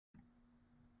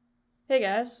Hey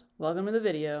guys, welcome to the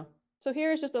video. So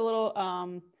here's just a little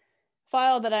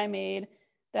file that I made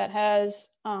that has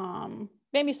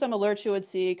maybe some alerts you would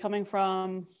see coming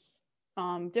from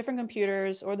different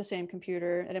computers or the same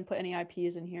computer. I didn't put any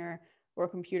IPs in here or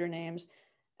computer names.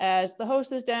 As the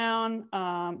host is down,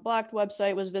 blocked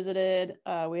website was visited,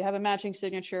 we have a matching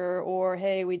signature, or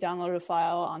hey, we downloaded a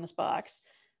file on this box.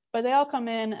 But they all come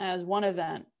in as one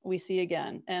event we see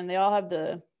again, and they all have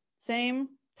the same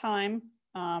time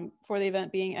for the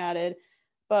event being added,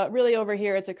 but really over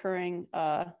here it's occurring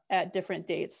at different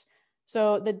dates.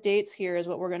 So the dates here is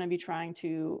what we're going to be trying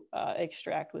to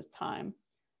extract with time.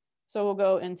 So we'll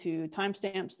go into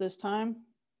timestamps this time,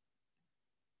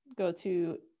 go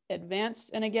to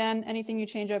advanced, and again, anything you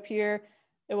change up here,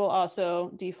 it will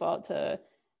also default to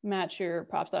match your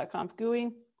props.conf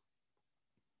GUI.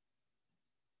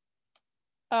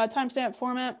 Timestamp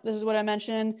format, this is what I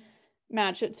mentioned,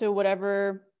 match it to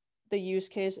whatever the use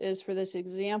case is for this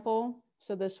example.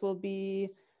 So this will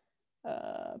be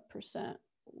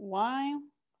 %y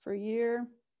for year,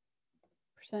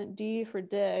 %d for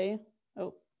day.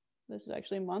 Oh, this is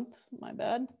actually month, my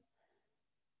bad.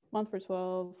 Month for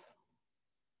 12,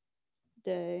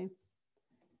 day,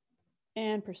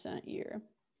 and %year.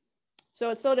 So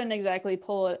it still didn't exactly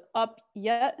pull it up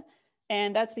yet.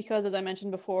 And that's because, as I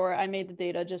mentioned before, I made the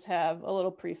data just have a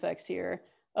little prefix here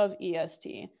of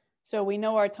EST. So we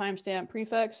know our timestamp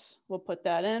prefix, we'll put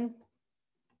that in.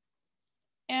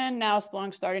 And now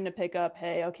Splunk's starting to pick up,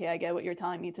 hey, okay, I get what you're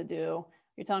telling me to do.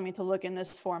 You're telling me to look in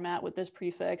this format with this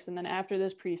prefix, and then after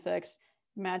this prefix,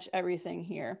 match everything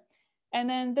here. And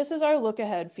then this is our look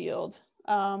ahead field.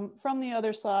 From the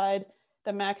other slide,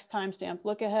 the max timestamp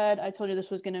look ahead, I told you this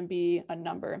was gonna be a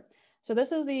number. So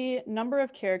this is the number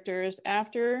of characters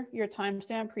after your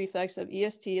timestamp prefix of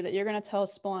EST that you're going to tell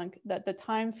Splunk that the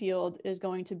time field is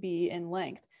going to be in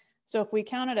length. So if we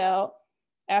count it out,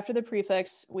 after the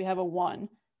prefix, we have a 1.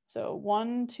 So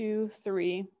 1, 2,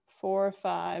 3, 4,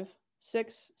 5,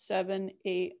 6, 7,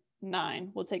 8,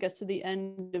 9 will take us to the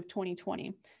end of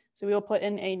 2020. So we will put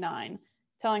in a 9,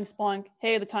 telling Splunk,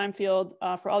 hey, the time field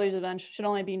for all these events should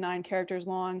only be 9 characters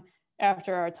long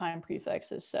after our time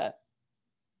prefix is set.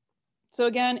 So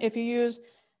again, if you use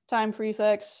time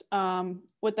prefix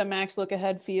with the max look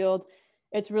ahead field,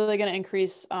 it's really going to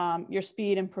increase your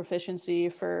speed and proficiency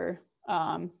for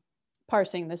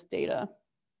parsing this data.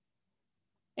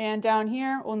 And down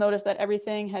here, we'll notice that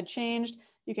everything had changed.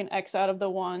 You can X out of the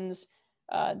ones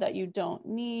that you don't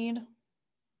need.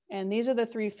 And these are the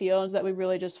 3 fields that we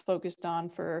really just focused on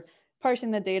for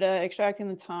parsing the data, extracting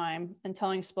the time, and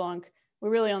telling Splunk, we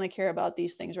really only care about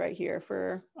these things right here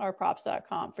for our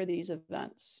props.conf for these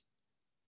events.